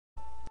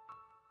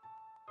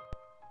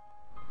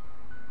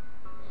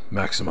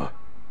Maxima,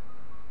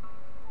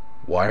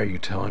 why are you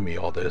telling me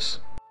all this?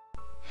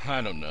 I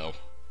don't know.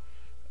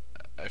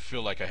 I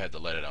feel like I had to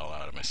let it all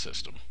out of my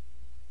system.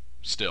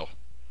 Still,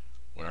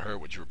 when I heard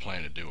what you were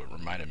planning to do, it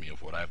reminded me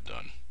of what I've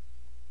done.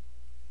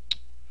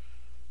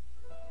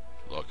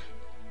 Look,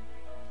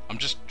 I'm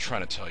just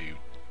trying to tell you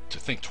to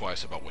think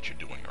twice about what you're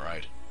doing,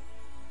 alright?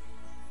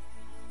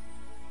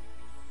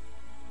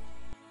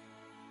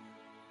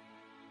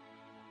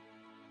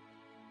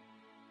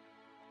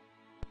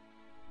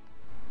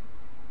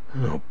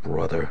 Oh,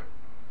 brother.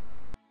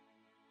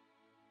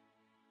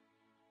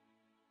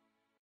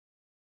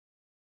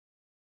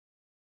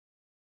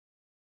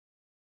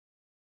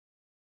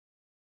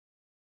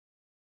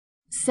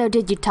 So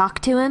did you talk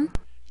to him?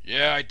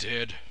 Yeah, I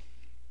did.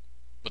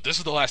 But this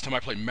is the last time I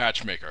play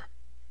matchmaker.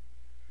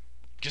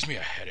 Gives me a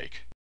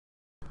headache.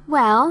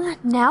 Well,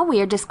 now we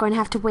are just going to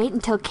have to wait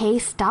until Kay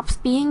stops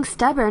being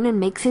stubborn and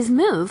makes his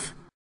move.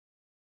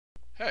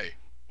 Hey,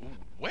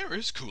 where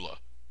is Kula?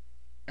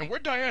 And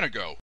where'd Diana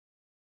go?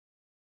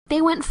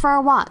 They went for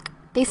a walk.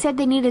 They said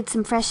they needed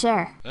some fresh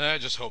air. I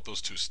just hope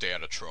those two stay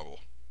out of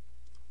trouble.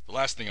 The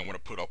last thing I want to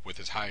put up with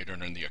is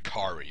Heidren and the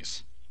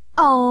Ikaris.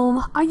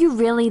 Oh, are you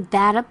really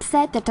that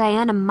upset that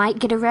Diana might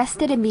get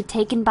arrested and be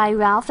taken by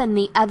Ralf and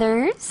the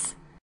others?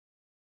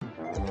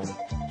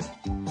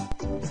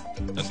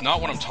 That's not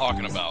what I'm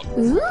talking about.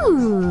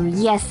 Ooh,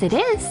 yes it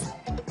is.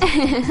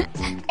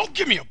 Oh,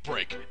 give me a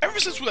break. Ever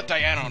since we let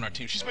Diana on our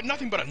team, she's been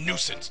nothing but a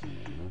nuisance.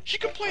 She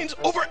complains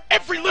over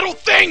every little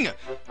thing!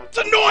 It's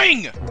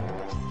annoying!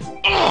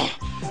 Ugh!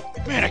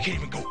 Man, I can't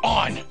even go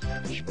on.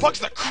 She bugs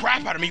the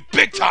crap out of me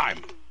big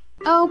time!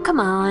 Oh, come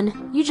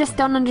on. You just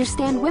don't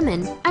understand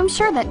women. I'm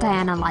sure that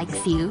Diana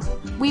likes you.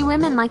 We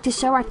women like to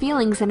show our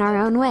feelings in our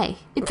own way.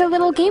 It's a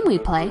little game we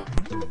play.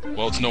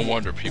 Well, it's no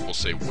wonder people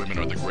say women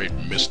are the great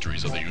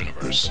mysteries of the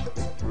universe.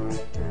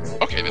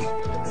 Okay then,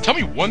 tell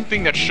me one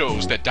thing that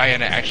shows that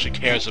Diana actually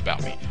cares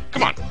about me.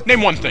 Come on,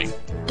 name one thing.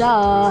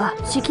 Duh.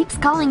 She keeps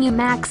calling you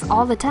Max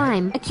all the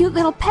time. A cute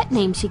little pet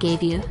name she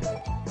gave you.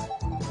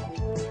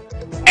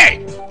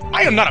 Hey!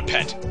 I am not a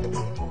pet!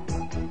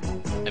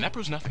 And that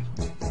proves nothing.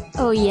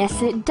 Oh,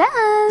 yes it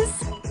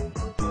does.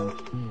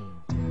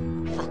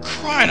 For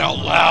crying out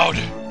loud!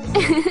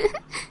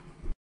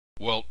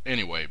 Well,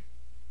 anyway,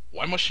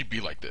 why must she be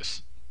like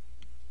this?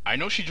 I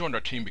know she joined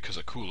our team because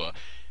of Kula,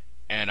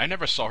 and I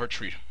never saw her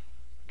treat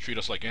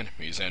us like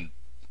enemies, and...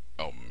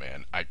 oh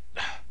man, I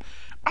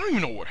don't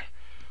even know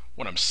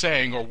what I'm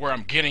saying or where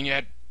I'm getting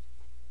at.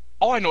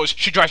 All I know is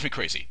she drives me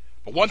crazy.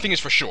 But one thing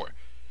is for sure,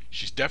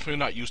 she's definitely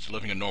not used to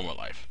living a normal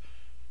life.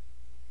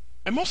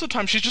 And most of the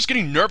time she's just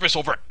getting nervous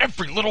over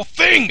every little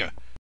thing!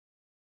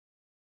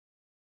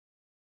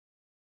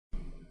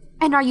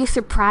 And are you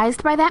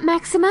surprised by that,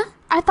 Maxima?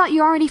 I thought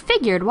you already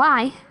figured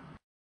why.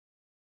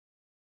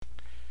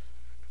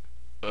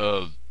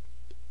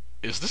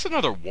 Is this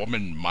another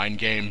woman mind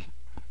game?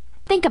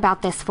 Think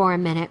about this for a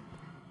minute.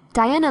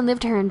 Diana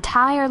lived her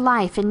entire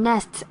life in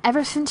nests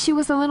ever since she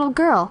was a little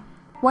girl.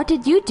 What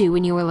did you do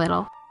when you were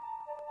little?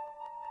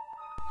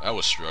 I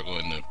was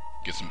struggling to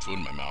get some food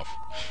in my mouth.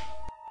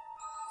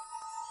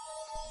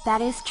 That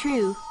is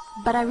true,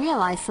 but I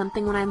realized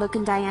something when I look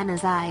in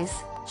Diana's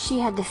eyes. She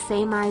had the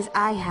same eyes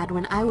I had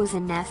when I was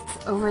in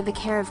nests over the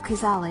care of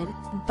Chrysalid,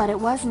 but it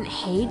wasn't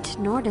hate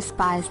nor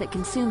despise that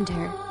consumed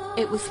her.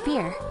 It was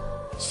fear.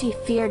 She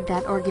feared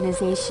that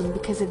organization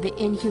because of the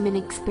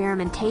inhuman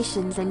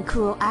experimentations and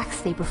cruel acts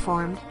they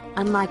performed.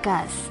 Unlike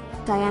us,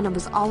 Diana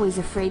was always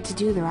afraid to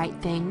do the right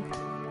thing,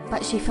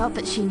 but she felt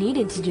that she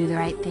needed to do the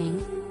right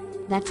thing.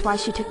 That's why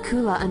she took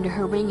Kula under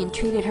her wing and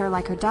treated her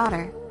like her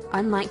daughter.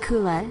 Unlike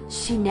Kula,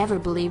 she never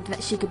believed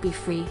that she could be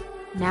free.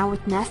 Now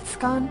with nests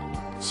gone,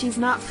 she's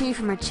not free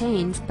from her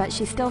chains, but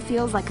she still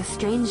feels like a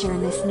stranger in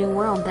this new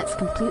world that's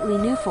completely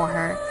new for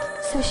her.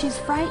 So she's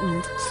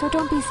frightened, so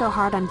don't be so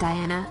hard on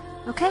Diana,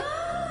 okay?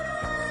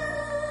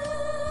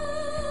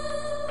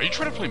 Are you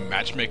trying to play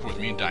matchmaker with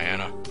me and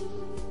Diana?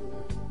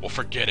 Well,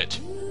 forget it.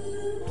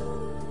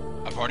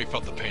 I've already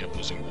felt the pain of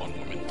losing one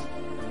woman.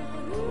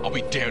 I'll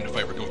be damned if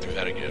I ever go through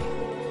that again.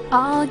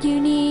 All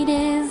you need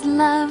is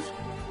love.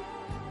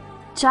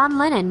 John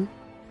Lennon,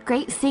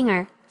 great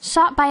singer,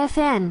 shot by a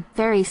fan,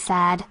 very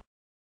sad.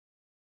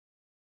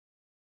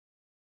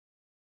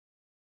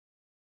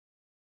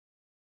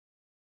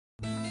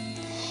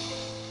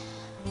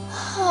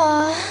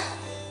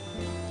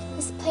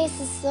 This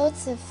place is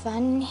loads of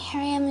fun, and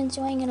here I am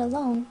enjoying it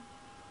alone.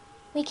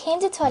 We came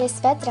to Torres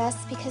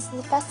vedras because of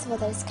the festival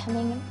that is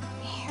coming, and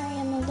here I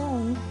am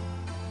alone.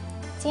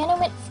 Diana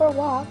went for a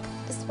walk,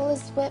 as well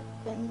as Whip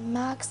and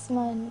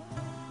Maxima and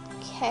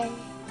Kay.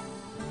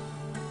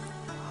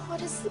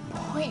 What is the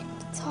point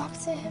to talk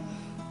to him?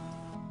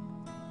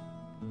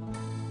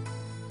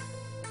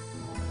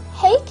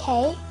 Hey,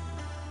 Kay.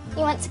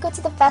 You want to go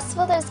to the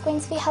festival that is going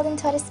to be held in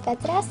Torres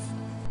vedras?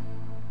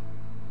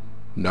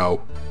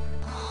 No.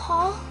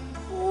 Huh?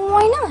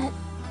 Why not?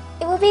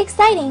 It will be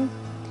exciting.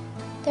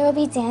 There will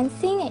be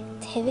dancing,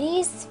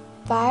 activities,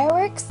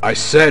 fireworks. I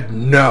said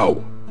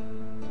no!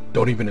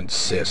 Don't even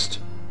insist.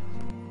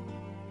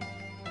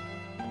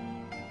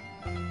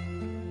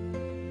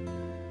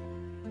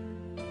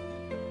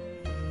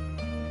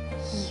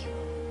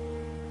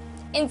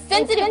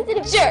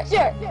 insensitive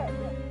jerk!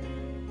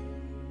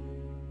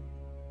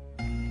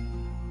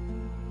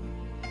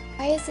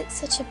 Why is it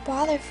such a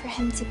bother for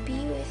him to be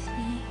with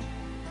me?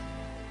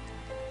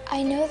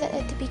 I know that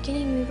at the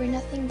beginning we were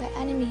nothing but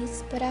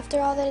enemies, but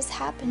after all that has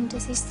happened,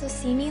 does he still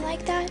see me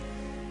like that?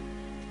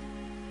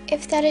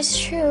 If that is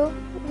true,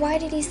 why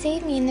did he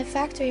save me in the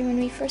factory when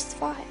we first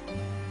fought?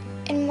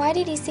 And why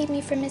did he save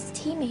me from his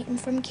teammate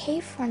and from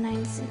KOF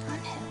R.O.N's and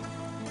Unhill?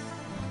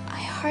 I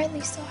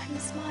hardly saw him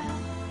smile.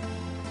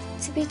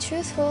 To be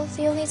truthful,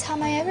 the only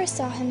time I ever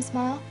saw him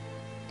smile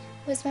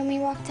was when we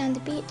walked down the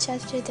beach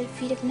after the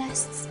defeat of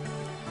Nests.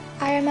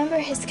 I remember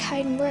his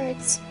kind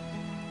words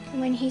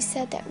when he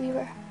said that we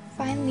were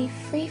finally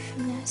free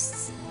from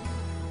Nests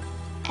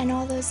and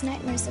all those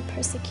nightmares of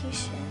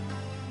persecution.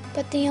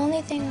 But the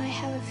only thing I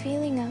have a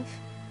feeling of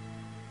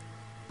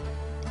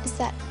is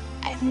that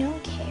I've known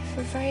Kay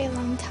for a very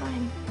long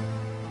time.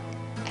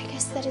 I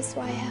guess that is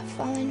why I have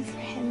fallen for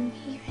him,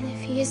 even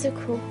if he is a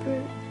cruel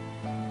brute.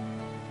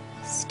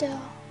 Still,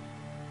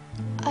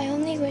 I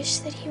only wish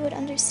that he would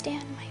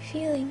understand my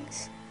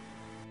feelings.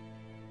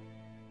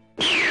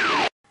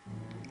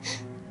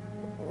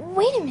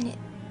 Wait a minute,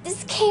 this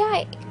is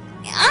K.I.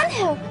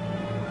 Unhill!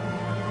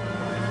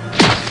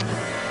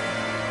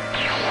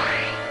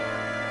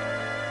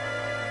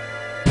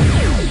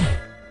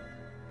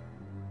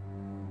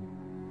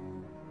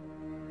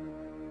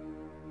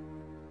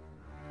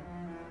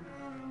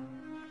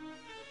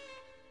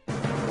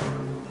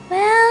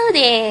 Well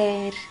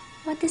there,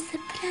 what a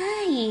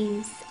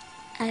surprise.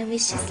 I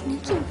was just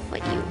looking for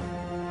you.